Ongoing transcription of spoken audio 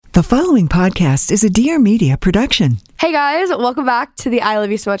The following podcast is a Dear Media production. Hey guys, welcome back to the I Love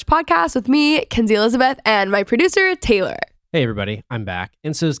You So Much podcast with me, Kenzie Elizabeth, and my producer, Taylor. Hey everybody, I'm back.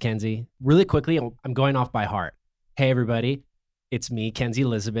 And so is Kenzie. Really quickly, I'm going off by heart. Hey everybody, it's me, Kenzie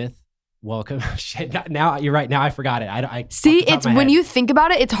Elizabeth. Welcome. Shit, now you're right. Now I forgot it. I See, it's when you think about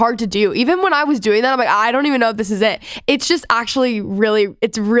it, it's hard to do. Even when I was doing that, I'm like, I don't even know if this is it. It's just actually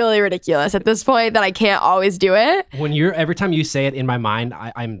it's really ridiculous at this point that I can't always do it. Every time you say it in my mind,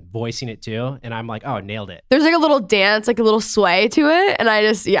 I'm voicing it too. And I'm like, oh, nailed it. There's like a little dance, like a little sway to it.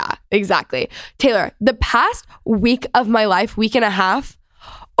 And yeah, exactly. Taylor, the past week of my life, week and a half,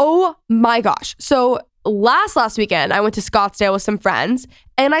 oh my gosh. So last weekend, I went to Scottsdale with some friends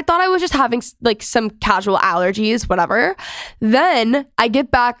and I thought I was just having like some casual allergies, whatever. Then I get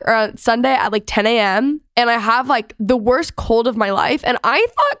back Sunday at like 10 a.m. and I have like the worst cold of my life. And I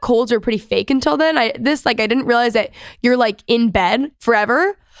thought colds were pretty fake until then. I didn't realize that you're like in bed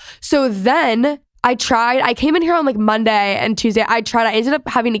forever. So then I came in here on like Monday and Tuesday. I ended up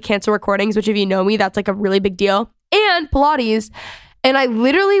having to cancel recordings, which if you know me, that's like a really big deal. And Pilates. And I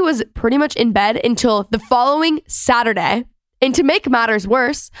literally was pretty much in bed until the following Saturday. And to make matters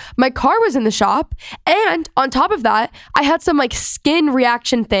worse, my car was in the shop. And on top of that, I had some like skin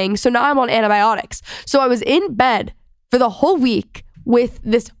reaction thing. So now I'm on antibiotics. So I was in bed for the whole week with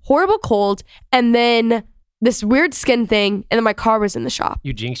this horrible cold and then this weird skin thing. And then my car was in the shop.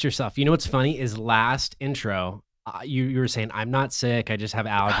 You jinxed yourself. You know what's funny is last intro, you were saying, I'm not sick. I just have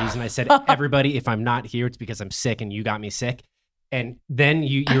allergies. And I said, everybody, if I'm not here, it's because I'm sick and you got me sick. And then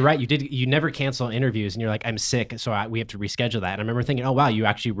you're right. You never cancel interviews and you're like, I'm sick. So we have to reschedule that. And I remember thinking, oh, wow, you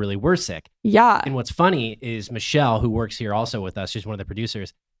actually really were sick. Yeah. And what's funny is Michelle, who works here also with us, she's one of the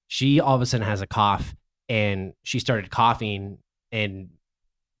producers. She all of a sudden has a cough and she started coughing and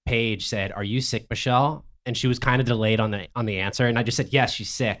Paige said, are you sick, Michelle? And she was kind of delayed on the answer. And I just said, yes, she's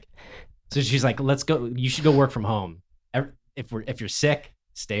sick. So she's like, let's go. You should go work from home. If you're sick,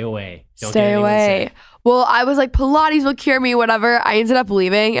 stay away. Don't stay away. Well, I was like, Pilates will cure me, whatever. I ended up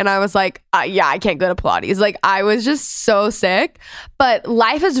leaving and I was like, yeah, I can't go to Pilates. Like I was just so sick, but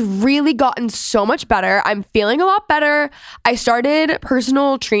life has really gotten so much better. I'm feeling a lot better. I started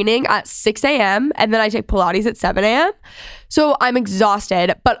personal training at 6 a.m. and then I take Pilates at 7 a.m. So I'm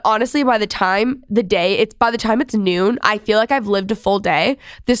exhausted, but honestly, by the time it's noon, I feel like I've lived a full day.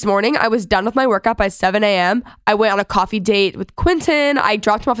 This morning, I was done with my workout by 7 a.m. I went on a coffee date with Quentin. I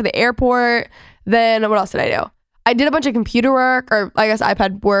dropped him off at the airport. Then what else did I do? I did a bunch of computer work, or I guess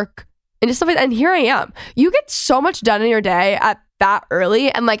iPad work and just stuff like that. And here I am. You get so much done in your day at that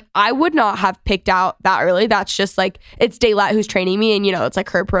early. And like, I would not have picked out that early. That's just like, it's Daylight who's training me and it's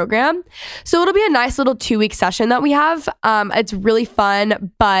like her program. So it'll be a nice little 2-week session that we have. It's really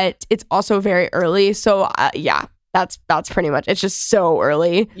fun, but it's also very early. So yeah, that's pretty much, it's just so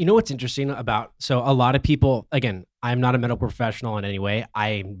early. You know what's interesting so a lot of people, again, I'm not a medical professional in any way.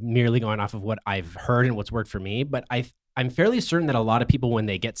 I'm merely going off of what I've heard and what's worked for me. But I'm fairly certain that a lot of people, when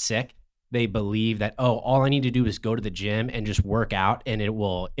they get sick, they believe that, oh, all I need to do is go to the gym and just work out and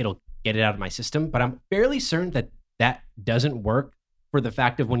it'll get it out of my system. But I'm fairly certain that doesn't work for the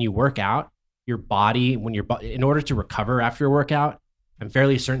fact of when you work out, your body, in order to recover after a workout, I'm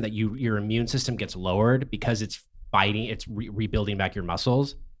fairly certain that your immune system gets lowered because it's fighting, it's rebuilding back your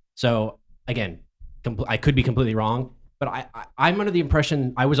muscles. So again, I could be completely wrong, but I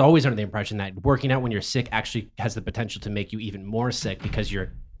was always under the impression that working out when you're sick actually has the potential to make you even more sick because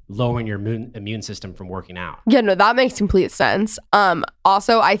you're lowering your immune system from working out. Yeah, no, that makes complete sense.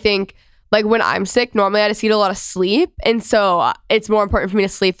 Also, I think like when I'm sick, normally I just need a lot of sleep. And so it's more important for me to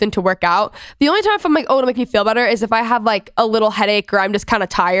sleep than to work out. The only time if I'm like, oh, it'll make me feel better is if I have like a little headache or I'm just kind of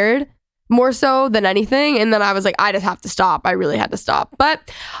tired. More so than anything. And then I was like, I just have to stop. I really had to stop.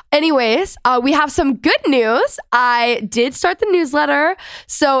 But anyways, we have some good news. I did start the newsletter.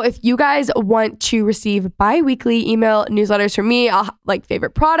 So if you guys want to receive bi-weekly email newsletters from me, I'll like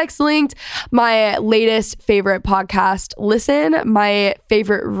favorite products linked, my latest favorite podcast listen, my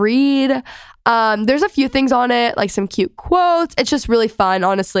favorite read. There's a few things on it, like some cute quotes. It's just really fun,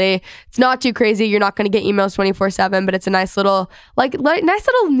 honestly. It's not too crazy. You're not going to get emails 24/7, but it's a nice little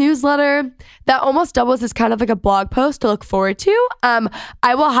newsletter that almost doubles as kind of like a blog post to look forward to.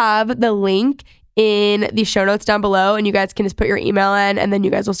 I will have the link in the show notes down below and you guys can just put your email in and then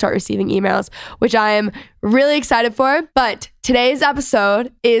you guys will start receiving emails, which I am really excited for. But today's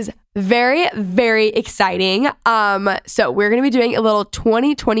episode is Very, very exciting. So we're going to be doing a little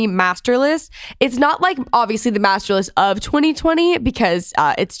 2020 master list. It's not like obviously the master list of 2020 because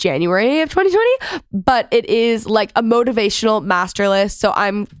it's January of 2020, but it is like a motivational master list. So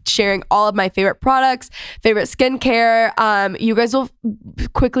I'm sharing all of my favorite products, favorite skincare. You guys will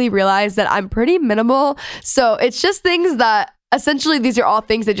quickly realize that I'm pretty minimal. So it's just things that essentially, these are all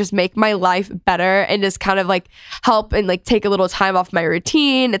things that just make my life better and just kind of like help and like take a little time off my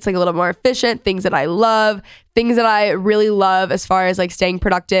routine. It's like a little more efficient, things that I love, things that I really love as far as like staying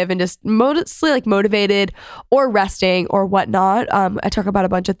productive and just mostly like motivated or resting or whatnot. I talk about a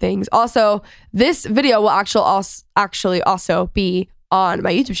bunch of things. Also, this video will actually also be on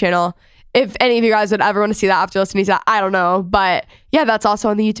my YouTube channel. If any of you guys would ever want to see that after listening to that, I don't know. But yeah, that's also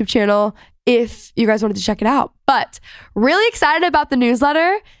on the YouTube channel if you guys wanted to check it out. But really excited about the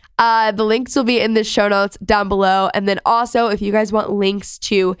newsletter. The links will be in the show notes down below. And then also, if you guys want links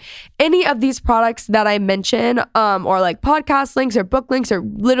to any of these products that I mention, or like podcast links or book links or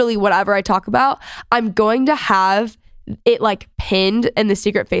literally whatever I talk about, I'm going to have it like pinned in the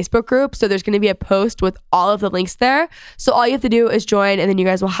secret Facebook group. So there's going to be a post with all of the links there. So all you have to do is join and then you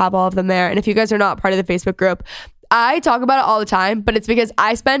guys will have all of them there. And if you guys are not part of the Facebook group, I talk about it all the time, but it's because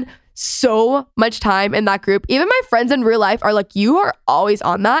I spend so much time in that group. Even my friends in real life are like, you are always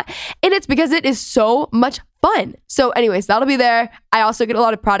on that. And it's because it is so much fun. So anyways, that'll be there. I also get a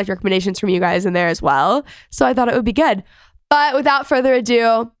lot of product recommendations from you guys in there as well. So I thought it would be good. But without further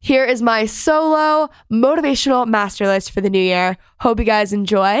ado, here is my solo motivational master list for the new year. Hope you guys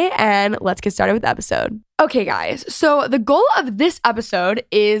enjoy and let's get started with the episode. Okay, guys. So the goal of this episode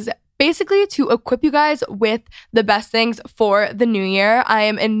is basically to equip you guys with the best things for the new year. I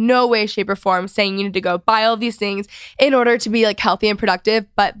am in no way, shape, or form saying you need to go buy all these things in order to be like healthy and productive,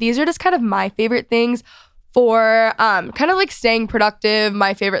 but these are just kind of my favorite things for kind of like staying productive,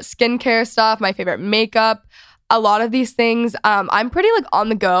 my favorite skincare stuff, my favorite makeup. A lot of these things, I'm pretty like on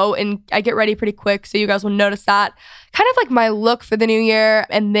the go and I get ready pretty quick, so you guys will notice that. Kind of like my look for the new year,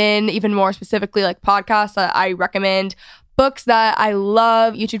 and then even more specifically like podcasts that I recommend, books that I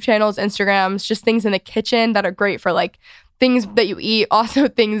love, YouTube channels, Instagrams, just things in the kitchen that are great for like things that you eat, also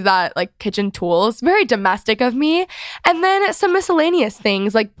things that like kitchen tools, very domestic of me. And then some miscellaneous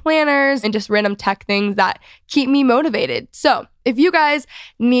things like planners and just random tech things that keep me motivated. So if you guys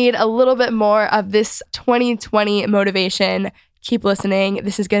need a little bit more of this 2020 motivation, keep listening.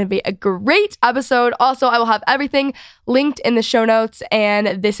 This is going to be a great episode. Also, I will have everything linked in the show notes,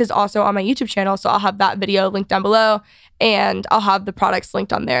 and this is also on my YouTube channel, so I'll have that video linked down below, and I'll have the products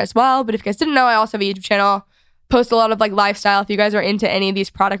linked on there as well. But if you guys didn't know, I also have a YouTube channel, post a lot of like lifestyle. If you guys are into any of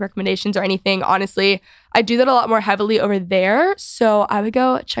these product recommendations or anything, honestly, I do that a lot more heavily over there, so I would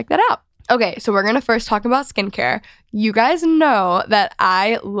go check that out. Okay, so we're going to first talk about skincare. You guys know that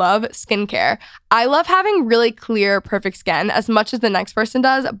I love skincare. I love having really clear, perfect skin as much as the next person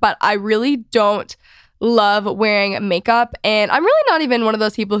does, but I really don't love wearing makeup. And I'm really not even one of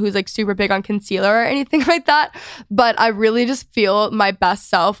those people who's like super big on concealer or anything like that, but I really just feel my best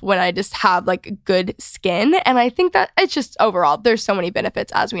self when I just have like good skin. And I think that it's just overall, there's so many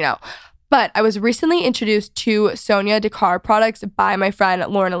benefits, as we know. But I was recently introduced to Sonia Dakar products by my friend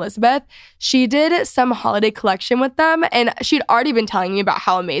Lauren Elizabeth. She did some holiday collection with them, and she'd already been telling me about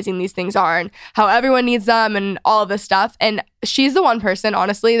how amazing these things are and how everyone needs them and all of this stuff. And she's the one person,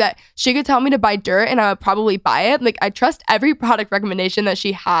 honestly, that she could tell me to buy dirt and I would probably buy it. Like, I trust every product recommendation that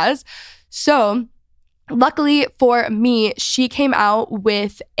she has. So luckily for me, she came out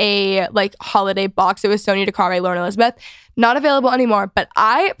with a like holiday box. It was Sonia Dakar by Lauren Elizabeth. Not available anymore, but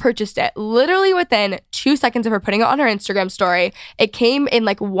I purchased it literally within 2 seconds of her putting it on her Instagram story. It came in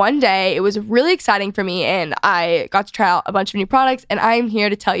like one day. It was really exciting for me, and I got to try out a bunch of new products, and I'm here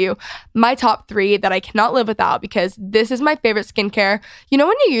to tell you my top 3 that I cannot live without, because this is my favorite skincare. You know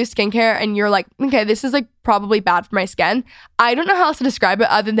when you use skincare and you're like, okay, this is like probably bad for my skin. I don't know how else to describe it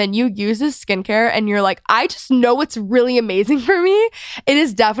other than you use this skincare and you're like, I just know it's really amazing for me. It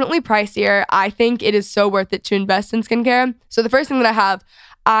is definitely pricier. I think it is so worth it to invest in skincare. So the first thing that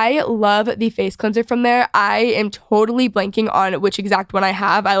I love the face cleanser from there. I am totally blanking on which exact one I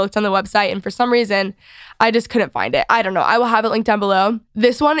have. I looked on the website and for some reason, I just couldn't find it. I don't know. I will have it linked down below.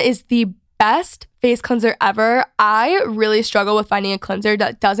 This one is the best face cleanser ever. I really struggle with finding a cleanser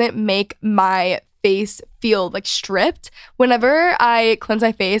that doesn't make my face feel like stripped. Whenever I cleanse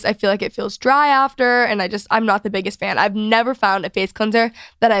my face, I feel like it feels dry after, and I'm not the biggest fan. I've never found a face cleanser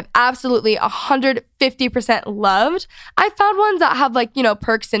that I've absolutely 150% loved. I found ones that have like,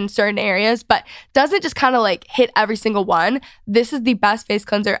 perks in certain areas, but doesn't just kind of like hit every single one. This is the best face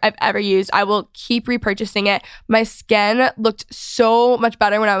cleanser I've ever used. I will keep repurchasing it. My skin looked so much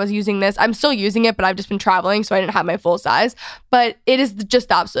better when I was using this. I'm still using it, but I've just been traveling, so I didn't have my full size, but it is just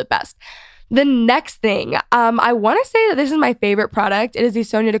the absolute best. The next thing, I want to say that this is my favorite product. It is the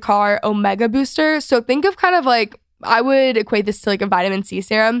Sonia Dakar Omega Booster. So think of kind of like, I would equate this to like a vitamin C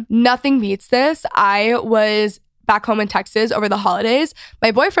serum. Nothing beats this. I was back home in Texas over the holidays.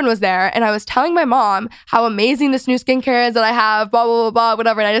 My boyfriend was there, and I was telling my mom how amazing this new skincare is that I have, blah, blah, blah, blah,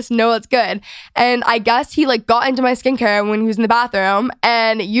 whatever, and I just know it's good. And I guess he like got into my skincare when he was in the bathroom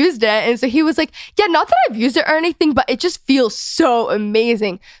and used it. And so he was like, yeah, not that I've used it or anything, but it just feels so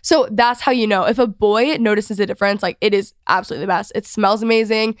amazing. So that's how you know. If a boy notices a difference, like it is absolutely the best. It smells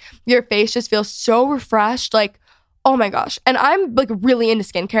amazing. Your face just feels so refreshed. Like, oh my gosh. And I'm like really into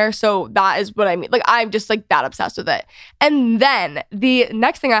skincare. So that is what I mean. Like I'm just like that obsessed with it. And then the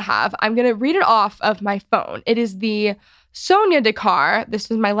next thing I have, I'm going to read it off of my phone. It is the Sonia Dakar.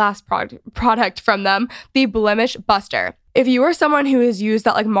 This is my last product from them. The Blemish Buster. If you are someone who has used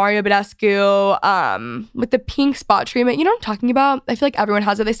that like Mario Badescu with the pink spot treatment, you know what I'm talking about? I feel like everyone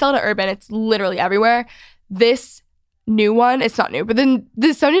has it. They sell it at Urban. It's literally everywhere. This new one, it's not new, but then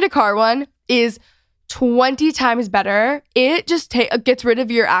the Sonia Dakar one is 20 times better. It just gets rid of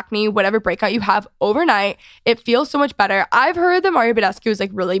your acne, whatever breakout you have overnight. It feels so much better. I've heard that Mario Badescu is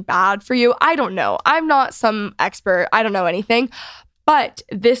like really bad for you. I don't know. I'm not some expert. I don't know anything. But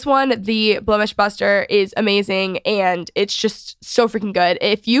this one, the Blemish Buster, is amazing, and it's just so freaking good.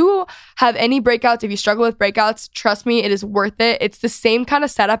 If you have any breakouts, if you struggle with breakouts, trust me, it is worth it. It's the same kind of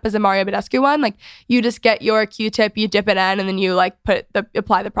setup as a Mario Badescu one. Like you just get your Q-tip, you dip it in, and then you like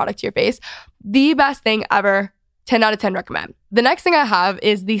apply the product to your face. The best thing ever. 10 out of 10 recommend. The next thing I have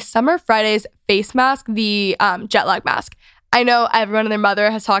is the Summer Fridays face mask, the jet lag mask. I know everyone and their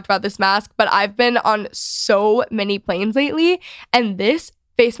mother has talked about this mask, but I've been on so many planes lately, and this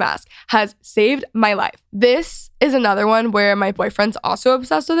face mask has saved my life. This is another one where my boyfriend's also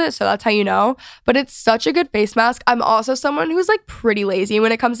obsessed with it, so that's how you know. But it's such a good face mask. I'm also someone who's like pretty lazy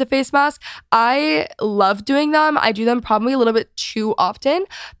when it comes to face masks. I love doing them. I do them probably a little bit too often,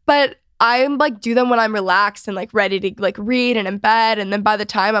 but I like do them when I'm relaxed and like ready to like read and in bed. And then by the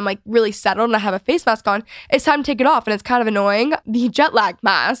time I'm like really settled and I have a face mask on, it's time to take it off. And it's kind of annoying. The jet lag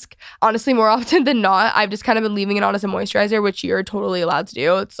mask, honestly, more often than not, I've just kind of been leaving it on as a moisturizer, which you're totally allowed to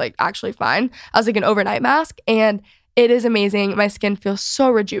do. It's like actually fine. As like an overnight mask, and it is amazing. My skin feels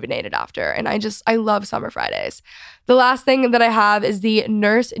so rejuvenated after. And I love Summer Fridays. The last thing that I have is the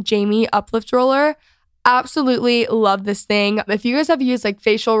Nurse Jamie Uplift Roller. Absolutely love this thing. If you guys have used like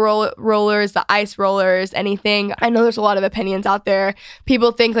facial rollers, the ice rollers, anything, I know there's a lot of opinions out there.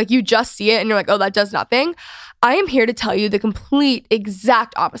 People think like you just see it and you're like, oh, that does nothing. I am here to tell you the complete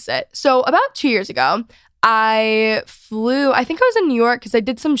exact opposite. So about 2 years ago, I flew, I think I was in New York because I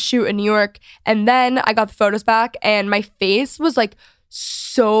did some shoot in New York, and then I got the photos back and my face was like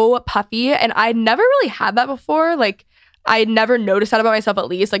so puffy, and I'd never really had that before. Like I had never noticed that about myself, at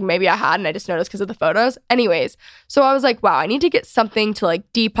least. Like maybe I had and I just noticed because of the photos. Anyways, so I was like, wow, I need to get something to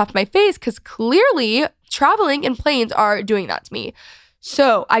like depuff my face because clearly traveling in planes are doing that to me.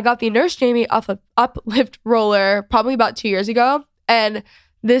 So I got the Nurse Jamie Uplift Roller probably about 2 years ago. And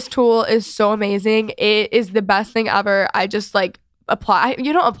this tool is so amazing. It is the best thing ever. I just like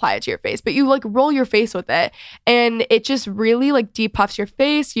you don't apply it to your face, but you like roll your face with it, and it just really like depuffs your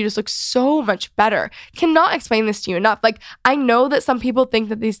face. You just look so much better. Cannot explain this to you enough. Like I know that some people think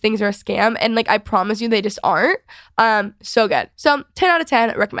that these things are a scam, and like I promise you they just aren't. So good. So 10 out of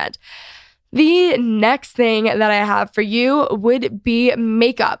 10 recommend. The next thing that I have for you would be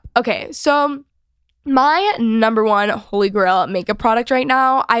makeup. Okay, so my number one holy grail makeup product right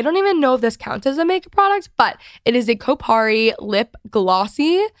now, I don't even know if this counts as a makeup product, but it is a Kopari Lip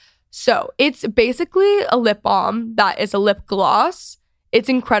Glossy. So it's basically a lip balm that is a lip gloss. It's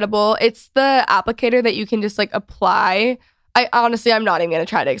incredible. It's the applicator that you can just like apply. I'm not even going to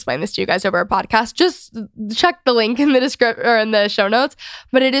try to explain this to you guys over a podcast. Just check the link in the description or in the show notes.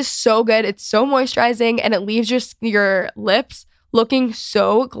 But it is so good. It's so moisturizing, and it leaves your lips looking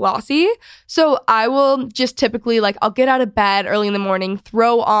so glossy. So I will just typically like, I'll get out of bed early in the morning,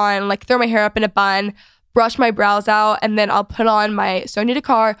 throw my hair up in a bun, brush my brows out, and then I'll put on my Sonia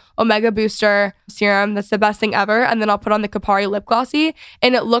Dakar Omega Booster Serum. That's the best thing ever. And then I'll put on the Kapari Lip Glossy,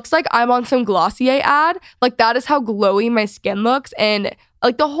 and it looks like I'm on some Glossier ad. Like, that is how glowy my skin looks, and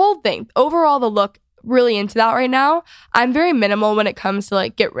like the whole thing. Overall, the look, really into that right now. I'm very minimal when it comes to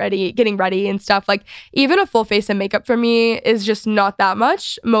like getting ready and stuff. Like, even a full face of makeup for me is just not that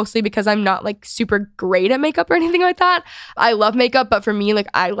much, mostly because I'm not like super great at makeup or anything like that. I love makeup, but for me, like,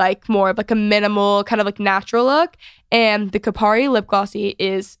 I like more of like a minimal kind of like natural look. And the Kapari Lip Glossy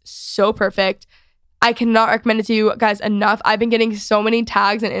is so perfect. I cannot recommend it to you guys enough. I've been getting so many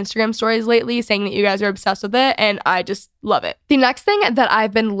tags and Instagram stories lately saying that you guys are obsessed with it, and I just love it. The next thing that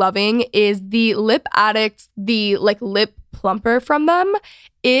I've been loving is the Lip Addicts, the like lip plumper from them.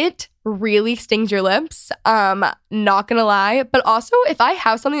 It really stings your lips, not gonna lie. But also, if I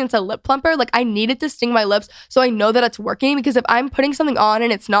have something that's a lip plumper, like, I need it to sting my lips so I know that it's working, because if I'm putting something on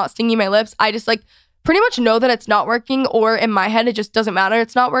and it's not stinging my lips, I just like pretty much know that it's not working, or in my head, it just doesn't matter.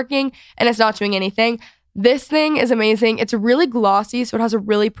 It's not working and it's not doing anything. This thing is amazing. It's really glossy, so it has a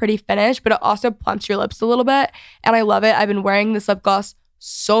really pretty finish, but it also plumps your lips a little bit. And I love it. I've been wearing this lip gloss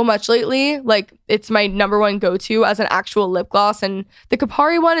so much lately. Like, it's my number one go-to as an actual lip gloss. And the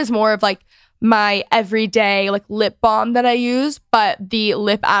Kapari one is more of like my everyday like lip balm that I use, but the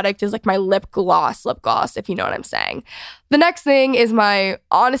Lip Addict is like my lip gloss, if you know what I'm saying. The next thing is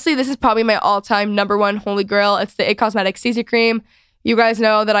honestly, this is probably my all-time number one holy grail. It's the IT Cosmetics CC Cream. You guys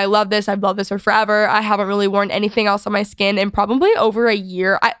know that I love this. I've loved this for forever. I haven't really worn anything else on my skin in probably over a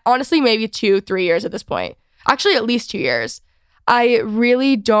year. Honestly, maybe 2-3 years at this point. Actually, at least 2 years. I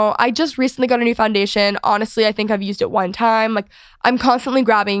really don't. I just recently got a new foundation. Honestly, I think I've used it one time. Like, I'm constantly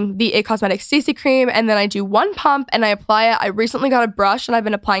grabbing the IT Cosmetics CC Cream, and then I do one pump and I apply it. I recently got a brush and I've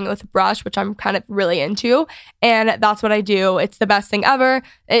been applying it with a brush, which I'm kind of really into. And that's what I do. It's the best thing ever.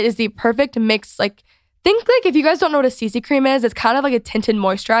 It is the perfect mix. Like, think like, if you guys don't know what a CC cream is, it's kind of like a tinted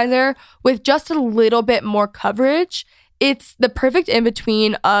moisturizer with just a little bit more coverage. It's the perfect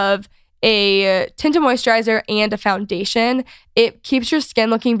in-between of a tinted moisturizer and a foundation. It keeps your skin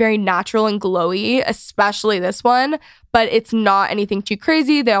looking very natural and glowy, especially this one, but it's not anything too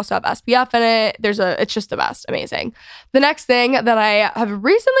crazy. They also have SPF in it. It's just the best. Amazing. The next thing that I have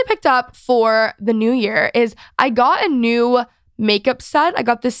recently picked up for the new year is I got a new makeup set. I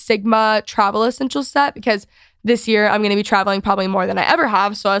got this Sigma Travel Essentials set because this year I'm going to be traveling probably more than I ever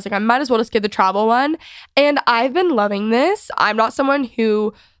have. So I was like, I might as well just get the travel one. And I've been loving this. I'm not someone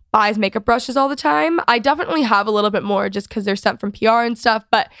who buys makeup brushes all the time. I definitely have a little bit more just because they're sent from PR and stuff.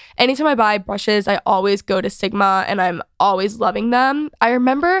 But anytime I buy brushes, I always go to Sigma and I'm always loving them. I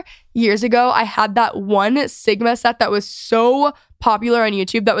remember years ago, I had that one Sigma set that was so popular on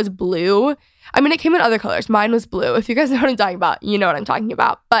YouTube that was blue. I mean, it came in other colors. Mine was blue. If you guys know what I'm talking about, you know what I'm talking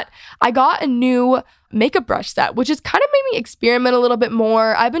about. But I got a new makeup brush set, which has kind of made me experiment a little bit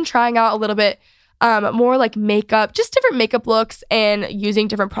more. I've been trying out a little bit more like makeup, just different makeup looks and using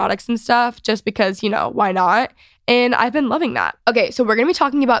different products and stuff just because, why not? And I've been loving that. Okay, so we're going to be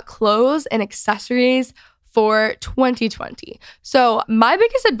talking about clothes and accessories for 2020. So my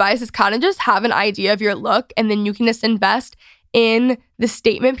biggest advice is kind of just have an idea of your look and then you can just invest in the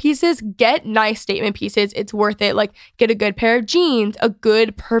statement pieces. Get nice statement pieces. It's worth it. Like, get a good pair of jeans, a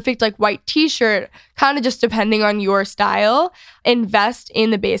good, perfect, like white t-shirt, kind of just depending on your style. Invest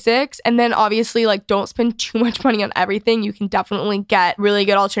in the basics. And then obviously, like, don't spend too much money on everything. You can definitely get really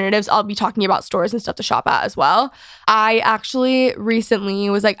good alternatives. I'll be talking about stores and stuff to shop at as well. I actually recently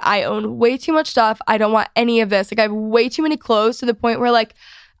was like, I own way too much stuff. I don't want any of this. Like, I have way too many clothes to the point where, like,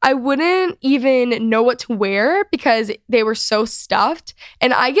 I wouldn't even know what to wear because they were so stuffed.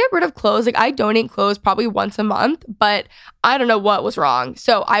 And I get rid of clothes. Like, I donate clothes probably once a month, but I don't know what was wrong.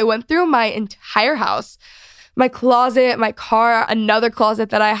 So I went through my entire house, my closet, my car, another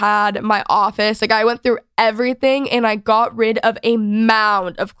closet that I had, my office. Like, I went through everything and I got rid of a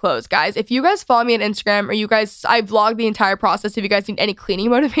mound of clothes, guys. If you guys follow me on Instagram or I vlogged the entire process. If you guys need any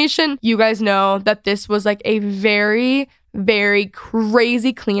cleaning motivation, you guys know that this was like a very, very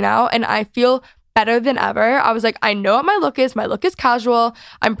crazy clean out and I feel better than ever. I was like, I know what my look is. My look is casual.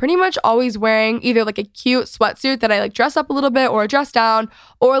 I'm pretty much always wearing either like a cute sweatsuit that I like dress up a little bit or dress down,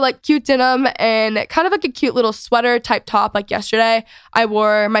 or like cute denim and kind of like a cute little sweater type top. Like yesterday, I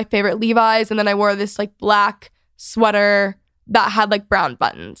wore my favorite Levi's and then I wore this like black sweater that had like brown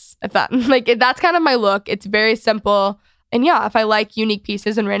buttons. That's kind of my look. It's very simple. And yeah, if I like unique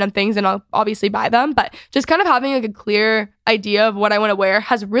pieces and random things, then I'll obviously buy them. But just kind of having like a clear idea of what I want to wear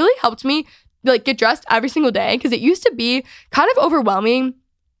has really helped me like get dressed every single day, because it used to be kind of overwhelming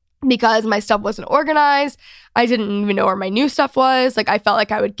because my stuff wasn't organized. I didn't even know where my new stuff was. Like I felt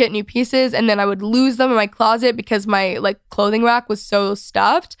like I would get new pieces and then I would lose them in my closet because my like clothing rack was so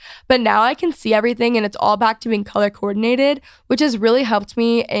stuffed. But now I can see everything and it's all back to being color coordinated, which has really helped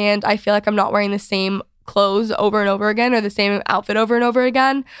me. And I feel like I'm not wearing the same clothes over and over again or the same outfit over and over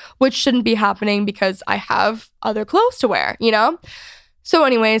again, which shouldn't be happening because I have other clothes to wear, you know? So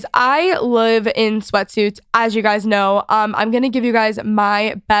anyways, I live in sweatsuits, as you guys know. I'm going to give you guys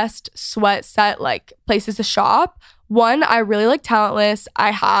my best sweat set, like places to shop. One, I really like Talentless.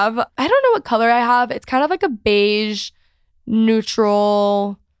 I don't know what color I have. It's kind of like a beige,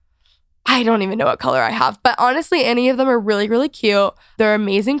 neutral. I don't even know what color I have. But honestly, any of them are really, really cute. They're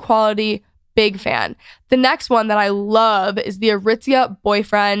amazing quality. Big fan. The next one that I love is the Aritzia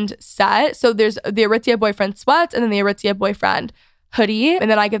Boyfriend set. So there's the Aritzia Boyfriend sweats and then the Aritzia Boyfriend hoodie, and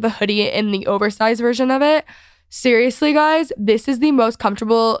then I get the hoodie in the oversized version of it. Seriously, guys, this is the most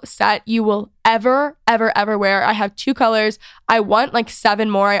comfortable set you will ever wear. I have 2 colors. I want like 7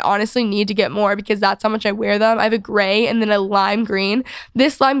 more. I honestly need to get more because that's how much I wear them. I have a gray and then a lime green.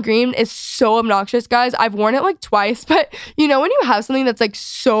 This lime green is so obnoxious, guys. I've worn it like twice, but you know when you have something that's like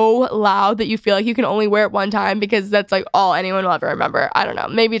so loud that you feel like you can only wear it one time because that's like all anyone will ever remember. I don't know.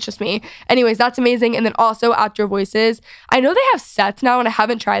 Maybe it's just me. Anyways, that's amazing. And then also Outdoor Voices. I know they have sets now and I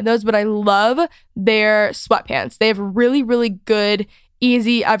haven't tried those, but I love their sweatpants. They have really, really good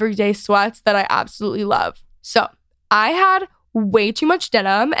easy everyday sweats that I absolutely love. So I had way too much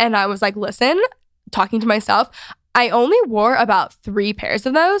denim and I was like, listen, talking to myself, I only wore about 3 pairs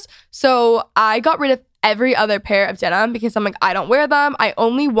of those. So I got rid of every other pair of denim because I'm like, I don't wear them. I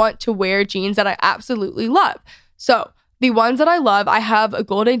only want to wear jeans that I absolutely love. So the ones that I love, I have a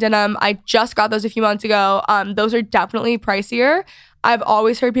Gold A denim. I just got those a few months ago. Those are definitely pricier. I've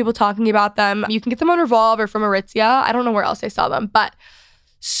always heard people talking about them. You can get them on Revolve or from Aritzia. I don't know where else they sell them, but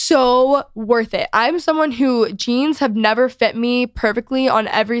so worth it. I'm someone who jeans have never fit me perfectly on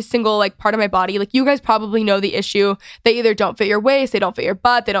every single like part of my body. Like you guys probably know the issue. They either don't fit your waist, they don't fit your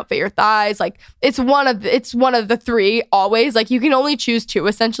butt, they don't fit your thighs. Like it's one of the 3 always. Like you can only choose 2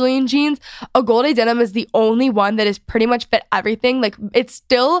 essentially in jeans. A Gold A denim is the only one that is pretty much fit everything. Like it's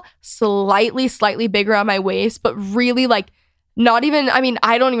still slightly bigger on my waist, but really like not even, I mean,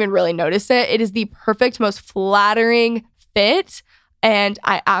 I don't even really notice it. It is the perfect, most flattering fit. And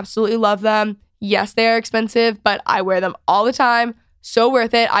I absolutely love them. Yes, they are expensive, but I wear them all the time. So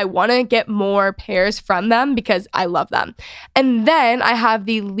worth it. I want to get more pairs from them because I love them. And then I have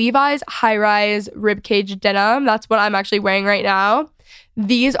the Levi's high-rise ribcage denim. That's what I'm actually wearing right now.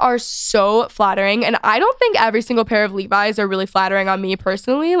 These are so flattering. And I don't think every single pair of Levi's are really flattering on me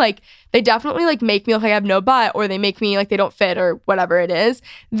personally. Like they definitely like make me look like I have no butt or they make me like they don't fit or whatever it is.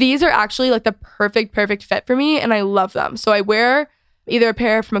 These are actually like the perfect fit for me and I love them. So I wear either a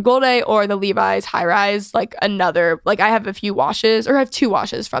pair from a Gold A or the Levi's high rise, like another, like I have a few washes or I have 2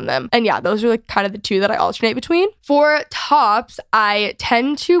 washes from them. And yeah, those are like kind of the 2 that I alternate between. For tops, I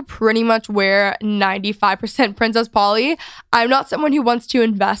tend to pretty much wear 95% Princess Polly. I'm not someone who wants to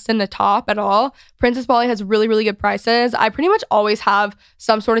invest in a top at all. Princess Polly has really, really good prices. I pretty much always have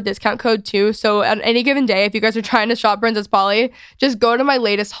some sort of discount code too. So on any given day, if you guys are trying to shop Princess Polly, just go to my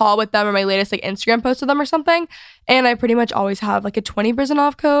latest haul with them or my latest like Instagram post with them or something. And I pretty much always have like a 20%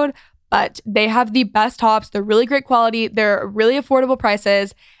 off code, but they have the best tops. They're really great quality. They're really affordable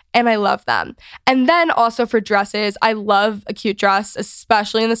prices and I love them. And then also for dresses, I love a cute dress,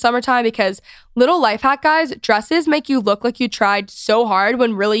 especially in the summertime because little life hack, guys, dresses make you look like you tried so hard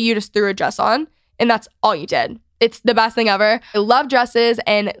when really you just threw a dress on and that's all you did. It's the best thing ever. I love dresses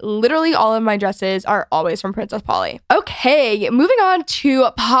and literally all of my dresses are always from Princess Polly. Okay, moving on to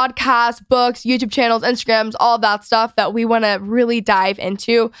podcasts, books, YouTube channels, Instagrams, all that stuff that we want to really dive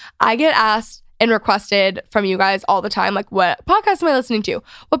into. I get asked and requested from you guys all the time, like what podcasts am I listening to?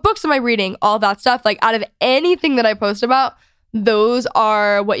 What books am I reading? All that stuff. Like out of anything that I post about, those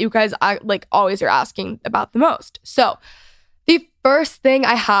are what you guys like always are asking about the most. So the first thing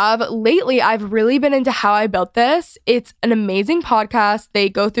I have lately, I've really been into How I Built This. It's an amazing podcast. They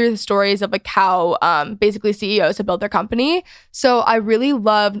go through the stories of like how basically CEOs have built their company. So I really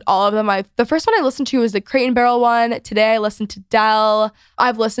loved all of them. The first one I listened to was the Crate and Barrel one. Today I listened to Dell.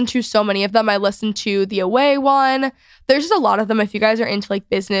 I've listened to so many of them. I listened to the Away one. There's just a lot of them. If you guys are into like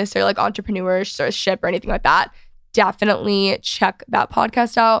business or like entrepreneurship or anything like that, definitely check that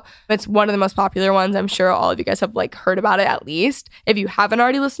podcast out. It's one of the most popular ones. I'm sure all of you guys have like heard about it at least if you haven't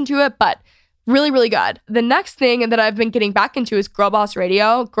already listened to it, but really, really good. The next thing that I've been getting back into is Girl Boss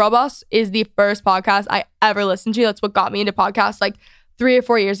Radio. Girl Boss is the first podcast I ever listened to. That's what got me into podcasts like 3 or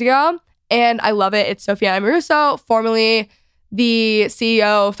 4 years ago. And I love it. It's Sophia Amoruso, formerly the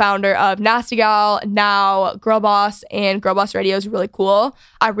CEO, founder of Nasty Gal, now Girl Boss, and Girl Boss Radio is really cool.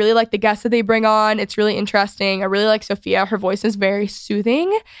 I really like the guests that they bring on. It's really interesting. I really like Sophia. Her voice is very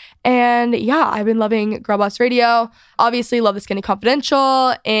soothing. And yeah, I've been loving Girl Boss Radio. Obviously, love the Skinny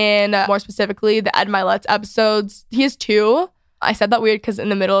Confidential, and more specifically, the Ed Milet's episodes. He has 2. I said that weird because in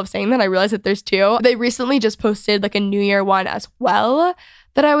the middle of saying that, I realized that there's 2. They recently just posted like a New Year one as well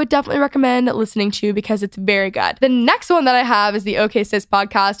that I would definitely recommend listening to because it's very good. The next one that I have is the OK Sis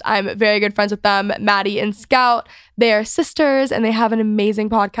podcast. I'm very good friends with them, Maddie and Scout. They are sisters and they have an amazing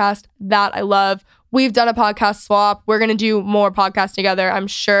podcast that I love. We've done a podcast swap. We're going to do more podcasts together, I'm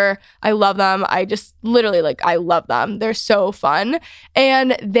sure. I love them. I just literally I love them. They're so fun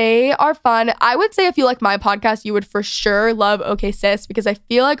and they are fun. I would say if you like my podcast, you would for sure love OK Sis because I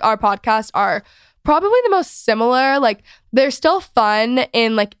feel like our podcasts are probably the most similar. Like they're still fun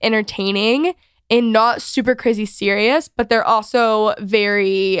and like entertaining and not super crazy serious, but they're also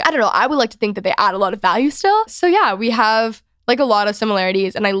very, I don't know, I would like to think that they add a lot of value still. So yeah, we have like a lot of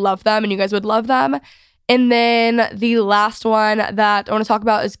similarities and I love them and you guys would love them. And then the last one that I want to talk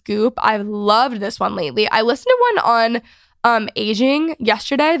about is Goop. I've loved this one lately. I listened to one on aging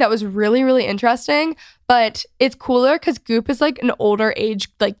yesterday that was really, really interesting, but it's cooler because Goop is like an older age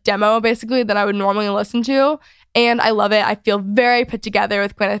like demo basically than I would normally listen to. And I love it. I feel very put together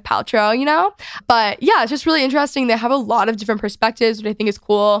with Gwyneth Paltrow, you know? But yeah, it's just really interesting. They have a lot of different perspectives, which I think is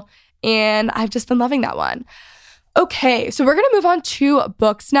cool. And I've just been loving that one. Okay, so we're going to move on to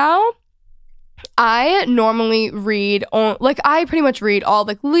books now. I normally read, I pretty much read all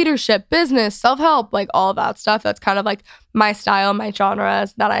like leadership, business, self-help, like all of that stuff. That's kind of like my style, my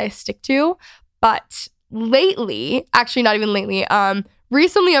genres that I stick to. But lately, actually not even lately,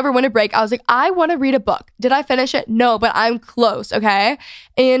 recently over winter break, I was like, I want to read a book. Did I finish it? No, but I'm close, okay?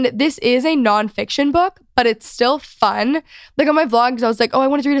 And this is a nonfiction book, but it's still fun. Like on my vlogs, I was like, oh, I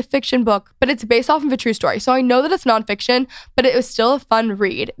wanted to read a fiction book, but it's based off of a true story. So I know that it's nonfiction, but it was still a fun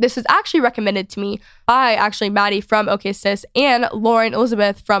read. This was actually recommended to me by actually Maddie from OK Sis and Lauren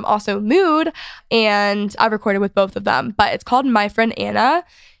Elizabeth from Also Mood. And I recorded with both of them, but it's called My Friend Anna.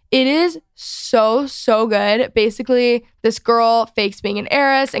 It is so, so good. Basically, this girl fakes being an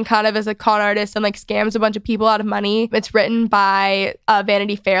heiress and kind of is a con artist and like scams a bunch of people out of money. It's written by a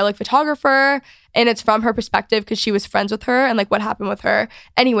Vanity Fair like photographer and it's from her perspective because she was friends with her and like what happened with her.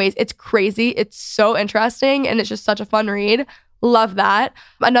 Anyways, it's crazy. It's so interesting and it's just such a fun read. Love that.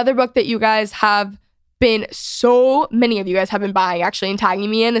 Another book that you guys have been, so many of you guys have been buying actually and tagging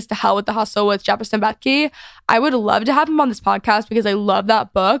me in is To Hell with the Hustle with Jefferson Bethke. I would love to have him on this podcast because I love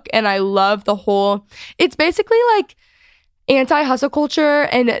that book and I love the whole, it's basically like anti-hustle culture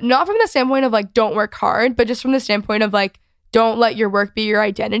and not from the standpoint of like don't work hard, but just from the standpoint of like don't let your work be your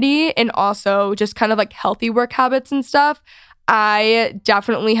identity and also just kind of like healthy work habits and stuff. I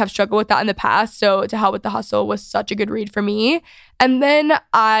definitely have struggled with that in the past. So To Hell with the Hustle was such a good read for me. And then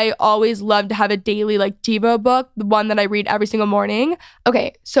I always love to have a daily like Devo book, the one that I read every single morning.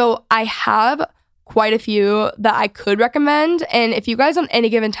 Okay, so I have quite a few that I could recommend. And if you guys on any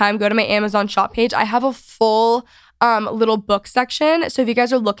given time go to my Amazon shop page, I have a full little book section. So if you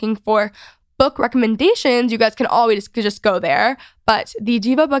guys are looking for book recommendations, you guys can always just go there. But the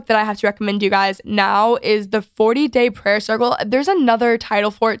Diva book that I have to recommend you guys now is the 40-Day Prayer Circle. There's another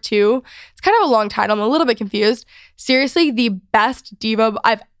title for it too. It's kind of a long title. I'm a little bit confused. Seriously, the best Diva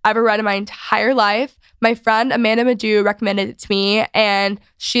I've ever read in my entire life. My friend Amanda Madu recommended it to me and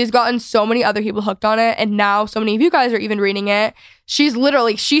she's gotten so many other people hooked on it. And now so many of you guys are even reading it. She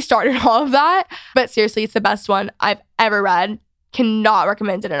started all of that. But seriously, it's the best one I've ever read. Cannot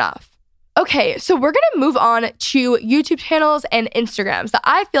recommend it enough. Okay, so we're going to move on to YouTube channels and Instagrams that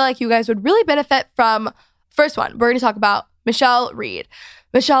I feel like you guys would really benefit from. First one, we're going to talk about Michelle Reed.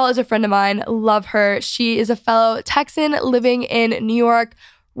 Michelle is a friend of mine. Love her. She is a fellow Texan living in New York.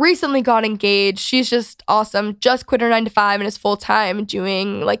 Recently got engaged. She's just awesome. Just quit her 9-to-5 and is full-time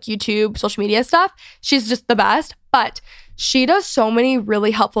doing like YouTube, social media stuff. She's just the best. But she does so many really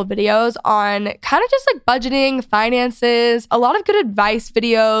helpful videos on kind of just like budgeting, finances, a lot of good advice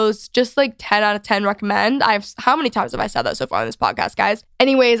videos, just like 10 out of 10 recommend. How many times have I said that so far on this podcast, guys?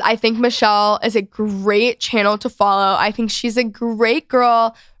 Anyways, I think Michelle is a great channel to follow. I think she's a great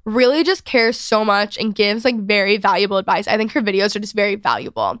girl, really just cares so much and gives like very valuable advice. I think her videos are just very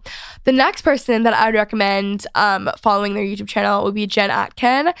valuable. The next person that I'd recommend following their YouTube channel would be Jen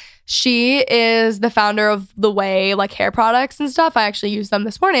Atkin. She is the founder of The Way, like hair products and stuff. I actually used them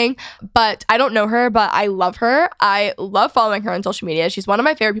this morning, but I don't know her, but I love her. I love following her on social media. She's one of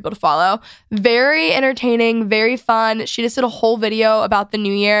my favorite people to follow. Very entertaining, very fun. She just did a whole video about the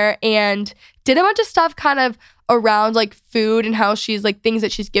new year and did a bunch of stuff kind of around like food and how she's like things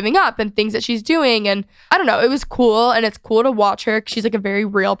that she's giving up and things that she's doing. And I don't know, it was cool, and it's cool to watch her. She's like a very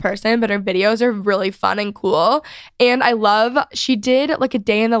real person, but her videos are really fun and cool. And I love, she did like a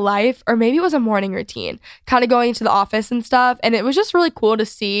day in the life, or maybe it was a morning routine, kind of going into the office and stuff. And it was just really cool to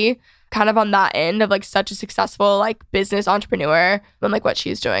see kind of on that end of like such a successful like business entrepreneur and like what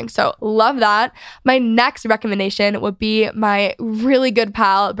she's doing. So love that. My next recommendation would be my really good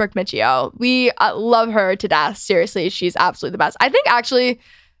pal, Brooke Michio. We love her to death. Seriously, she's absolutely the best. I think actually,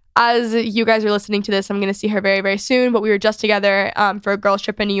 as you guys are listening to this, I'm going to see her very, very soon. But we were just together for a girls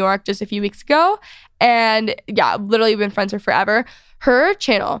trip in New York just a few weeks ago. And yeah, literally been friends for forever. Her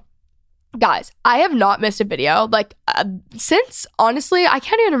channel, guys, I have not missed a video like since, honestly, I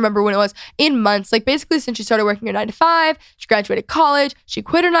can't even remember when it was, in months. Like basically since she started working her 9 to 5, she graduated college, she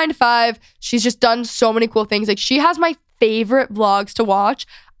quit her 9 to 5. She's just done so many cool things. Like she has my favorite vlogs to watch.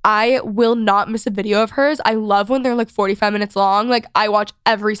 I will not miss a video of hers. I love when they're like 45 minutes long. Like I watch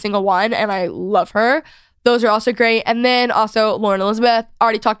every single one and I love her. Those are also great. And then also Lauren Elizabeth,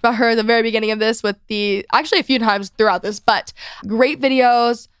 already talked about her at the very beginning of this actually a few times throughout this, but great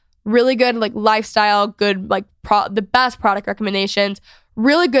videos. Really good like lifestyle, good like the best product recommendations,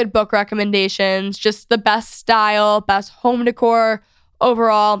 really good book recommendations, just the best style, best home decor.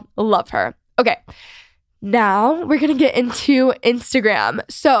 Overall, love her. Okay, now we're gonna get into Instagram.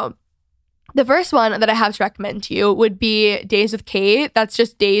 So the first one that I have to recommend to you would be Days with Kate. That's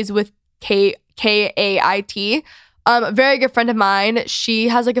just Days with Kate, Kait. A very good friend of mine. She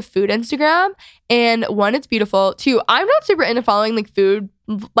has like a food Instagram, and one, it's beautiful. Two, I'm not super into following like food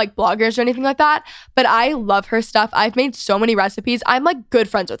like bloggers or anything like that, but I love her stuff. I've made so many recipes. I'm like good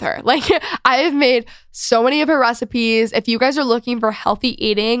friends with her. Like I have made so many of her recipes. If you guys are looking for healthy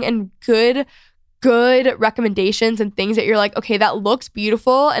eating and good recommendations and things that you're like, okay, that looks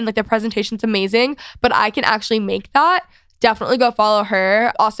beautiful and like the presentation's amazing, but I can actually make that, definitely go follow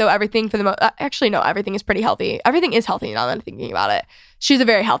her. Also, everything for the actually, no, everything is pretty healthy. Everything is healthy now that I'm thinking about it. She's a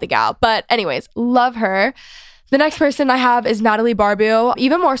very healthy gal. But anyways, love her. The next person I have is Natalie Barbu.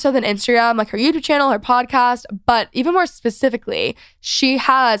 Even more so than Instagram, like her YouTube channel, her podcast, but even more specifically, she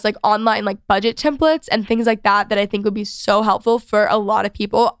has like online like budget templates and things like that I think would be so helpful for a lot of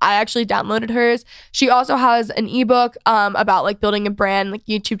people. I actually downloaded hers. She also has an ebook about like building a brand, like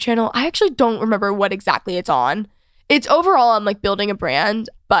YouTube channel. I actually don't remember what exactly it's on. It's overall on like building a brand,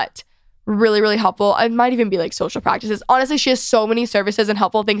 but really, really helpful. It might even be like social practices. Honestly, she has so many services and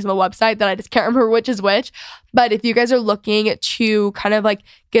helpful things on the website that I just can't remember which is which. But if you guys are looking to kind of like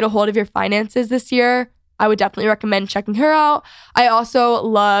get a hold of your finances this year, I would definitely recommend checking her out. I also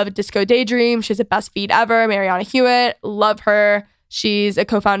love Disco Daydream. She's the best feed ever. Mariana Hewitt, love her. She's a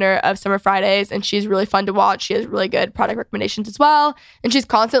co-founder of Summer Fridays, and she's really fun to watch. She has really good product recommendations as well. And she's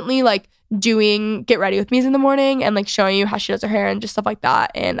constantly like doing get ready with me's in the morning and like showing you how she does her hair and just stuff like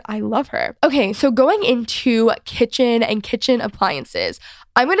that. And I love her. Okay, so going into kitchen and kitchen appliances,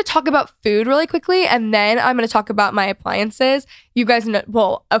 I'm going to talk about food really quickly, and then I'm going to talk about my appliances. You guys know,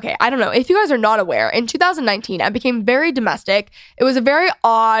 well, okay, I don't know. If you guys are not aware, in 2019, I became very domestic. It was a very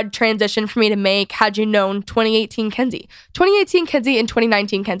odd transition for me to make had you known 2018 Kenzie. 2018 Kenzie and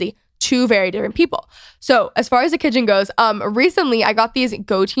 2019 Kenzie, two very different people. So as far as the kitchen goes, recently I got these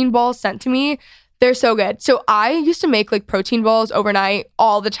Goteen balls sent to me. They're so good. So I used to make like protein balls overnight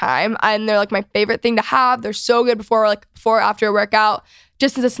all the time, and they're like my favorite thing to have. They're so good before or after a workout,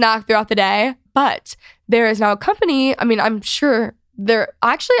 just as a snack throughout the day. But there is now a company, I mean, I'm sure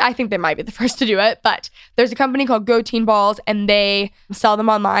I think they might be the first to do it, but there's a company called Goteen Balls, and they sell them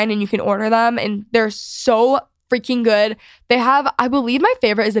online and you can order them, and they're so freaking good. They have, I believe my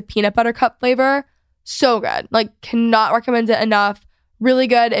favorite is the peanut butter cup flavor. So good. Like, cannot recommend it enough. Really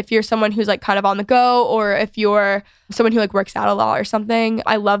good if you're someone who's like kind of on the go, or if you're someone who like works out a lot or something.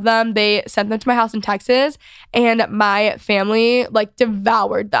 I love them. They sent them to my house in Texas, and my family like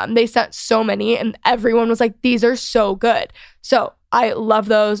devoured them. They sent so many, and everyone was like, these are so good. So I love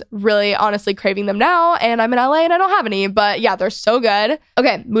those. Really, honestly craving them now, and I'm in LA and I don't have any, but yeah, they're so good.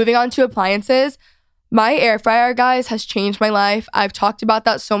 Okay, moving on to appliances. My air fryer, guys, has changed my life. I've talked about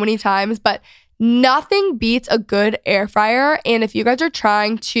that so many times, but nothing beats a good air fryer. And if you guys are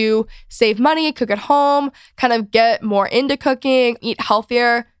trying to save money, cook at home, kind of get more into cooking, eat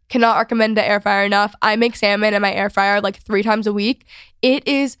healthier, cannot recommend the air fryer enough. I make salmon in my air fryer like 3 times a week. It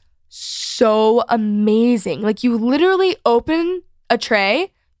is so amazing. Like, you literally open a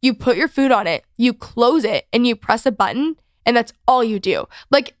tray, you put your food on it, you close it, and you press a button, and that's all you do.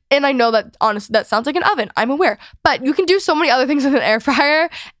 Like, and I know that honestly that sounds like an oven, I'm aware, but you can do so many other things with an air fryer,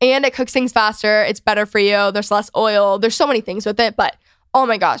 and it cooks things faster. It's better for you. There's less oil. There's so many things with it, but Oh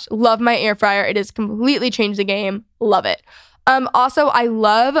my gosh, love my air fryer. It has completely changed the game. Love it. Also, I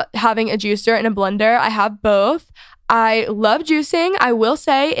love having a juicer and a blender. I have both. I love juicing. I will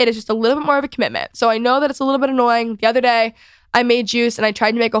say it is just a little bit more of a commitment. So I know that it's a little bit annoying. The other day, I made juice and I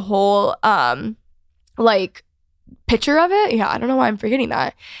tried to make a whole like picture of it. Yeah, I don't know why I'm forgetting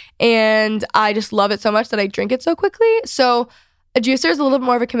that. And I just love it so much that I drink it so quickly. So a juicer is a little bit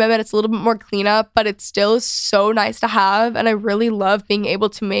more of a commitment. It's a little bit more cleanup, but it still is so nice to have. And I really love being able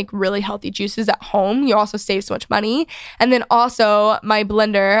to make really healthy juices at home. You also save so much money. And then also my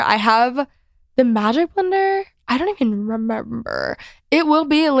blender, I have the Magic Blender. I don't even remember. It will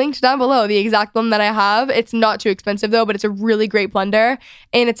be linked down below, the exact one that I have. It's not too expensive though, but it's a really great blender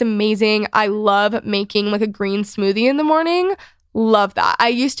and it's amazing. I love making like a green smoothie in the morning. Love that. I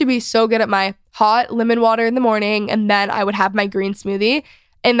used to be so good at my hot lemon water in the morning and then I would have my green smoothie.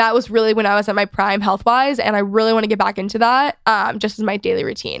 And that was really when I was at my prime health-wise. And I really want to get back into that just as my daily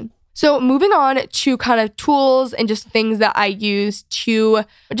routine. So moving on to kind of tools and just things that I use to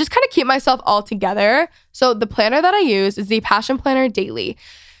just kind of keep myself all together. So the planner that I use is the Passion Planner Daily.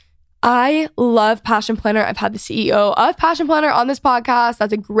 I love Passion Planner. I've had the CEO of Passion Planner on this podcast.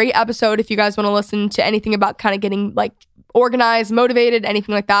 That's a great episode if you guys want to listen to anything about kind of getting like organized, motivated,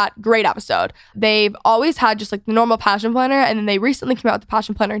 anything like that. Great episode. They've always had just like the normal Passion Planner, and then they recently came out with the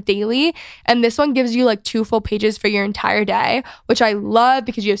Passion Planner Daily, and this one gives you like 2 full pages for your entire day, which I love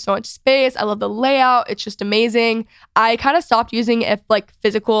because you have so much space. I love the layout. It's just amazing. I kind of stopped using a like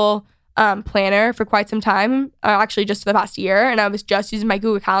physical planner for quite some time, actually just for the past year, and I was just using my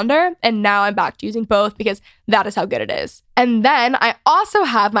Google Calendar, and now I'm back to using both because that is how good it is. And then I also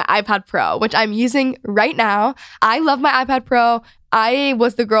have my iPad Pro, which I'm using right now. I love my iPad Pro. I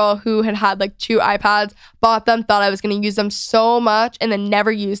was the girl who had like 2 iPads, bought them, thought I was going to use them so much, and then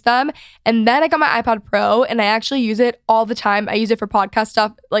never used them. And then I got my iPad Pro, and I actually use it all the time. I use it for podcast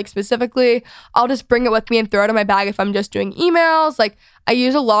stuff, like specifically. I'll just bring it with me and throw it in my bag if I'm just doing emails. Like I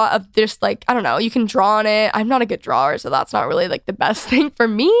use a lot of just like, I don't know, you can draw on it. I'm not a good drawer, so that's not really like the best thing for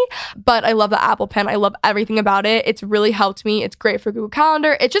me. But I love the Apple Pen. I love everything about it. It's really helped me. It's great for Google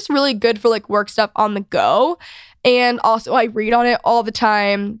Calendar. It's just really good for like work stuff on the go. And also I read on it all the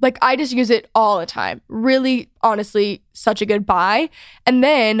time. Like I just use it all the time. Really, honestly, such a good buy. And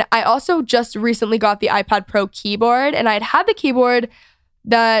then I also just recently got the iPad Pro keyboard, and I'd had the keyboard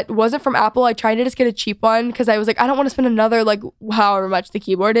that wasn't from Apple. I tried to just get a cheap one because I was like, I don't want to spend another like however much the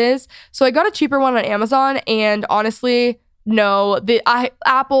keyboard is. So I got a cheaper one on Amazon, and honestly, no,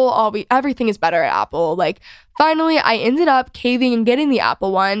 everything is better at Apple. Like finally, I ended up caving and getting the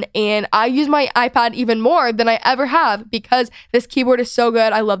Apple one, and I use my iPad even more than I ever have because this keyboard is so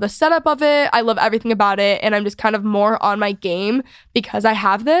good. I love the setup of it. I love everything about it, and I'm just kind of more on my game because I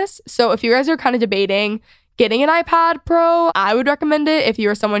have this. So if you guys are kind of debating getting an iPad Pro, I would recommend it if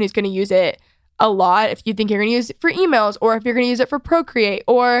you're someone who's going to use it a lot. If you think you're going to use it for emails, or if you're going to use it for Procreate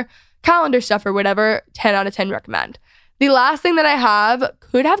or calendar stuff or whatever, 10 out of 10 recommend. The last thing that I have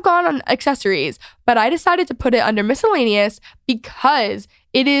could have gone on accessories, but I decided to put it under miscellaneous because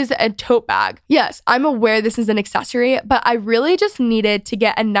it is a tote bag. Yes, I'm aware this is an accessory, but I really just needed to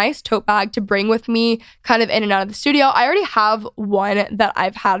get a nice tote bag to bring with me kind of in and out of the studio. I already have one that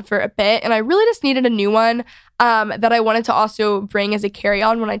I've had for a bit, and I really just needed a new one that I wanted to also bring as a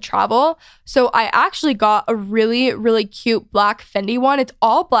carry-on when I travel. So I actually got a really, really cute black Fendi one. It's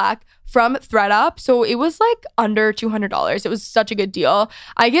all black from ThredUp. So it was like under $200. It was such a good deal.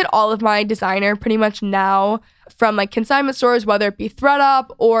 I get all of my designer pretty much now from like consignment stores, whether it be ThredUp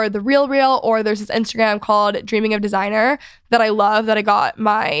or The Real, or there's this Instagram called Dreaming of Designer that I love, that I got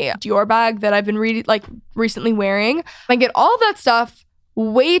my Dior bag that I've been recently wearing. I get all of that stuff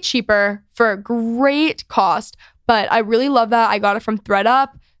way cheaper for a great cost, but I really love that. I got it from ThredUp.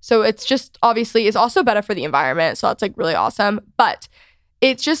 So it's just obviously it's also better for the environment. So that's like really awesome. But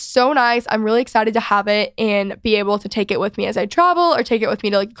it's just so nice. I'm really excited to have it and be able to take it with me as I travel, or take it with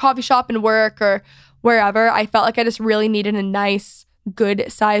me to like a coffee shop and work or wherever. I felt like I just really needed a nice,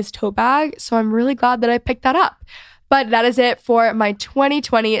 good sized tote bag. So I'm really glad that I picked that up. But that is it for my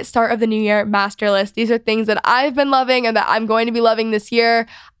 2020 start of the new year master list. These are things that I've been loving and that I'm going to be loving this year.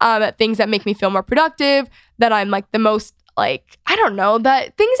 Things that make me feel more productive, that I'm like the most like, I don't know,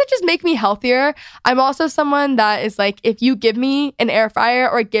 that things that just make me healthier. I'm also someone that is like, if you give me an air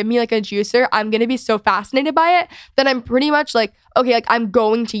fryer or give me like a juicer, I'm going to be so fascinated by it that I'm pretty much like, okay, like I'm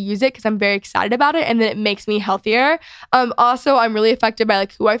going to use it because I'm very excited about it, and then it makes me healthier. Also, I'm really affected by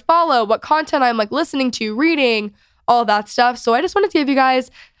like who I follow, what content I'm like listening to, reading, all that stuff. So I just wanted to give you guys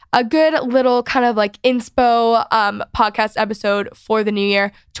a good little kind of like inspo podcast episode for the new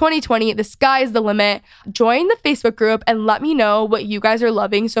year 2020. The sky is the limit. Join the Facebook group and let me know what you guys are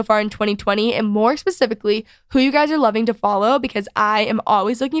loving so far in 2020, and more specifically, who you guys are loving to follow, because I am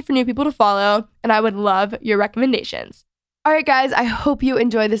always looking for new people to follow and I would love your recommendations. All right, guys, I hope you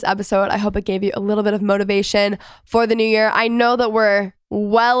enjoyed this episode. I hope it gave you a little bit of motivation for the new year. I know that we're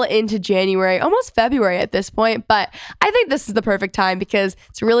well into January, almost February at this point, but I think this is the perfect time because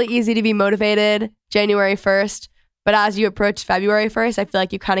it's really easy to be motivated January 1st. But as you approach February 1st, I feel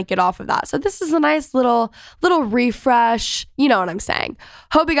like you kind of get off of that. So this is a nice little refresh. You know what I'm saying.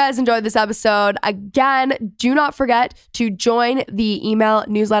 Hope you guys enjoyed this episode. Again, do not forget to join the email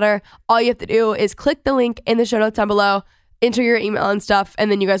newsletter. All you have to do is click the link in the show notes down below, enter your email and stuff,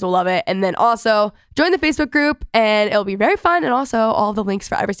 and then you guys will love it. And then also join the Facebook group and it'll be very fun. And also all the links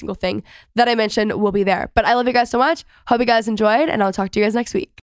for every single thing that I mentioned will be there. But I love you guys so much. Hope you guys enjoyed, and I'll talk to you guys next week.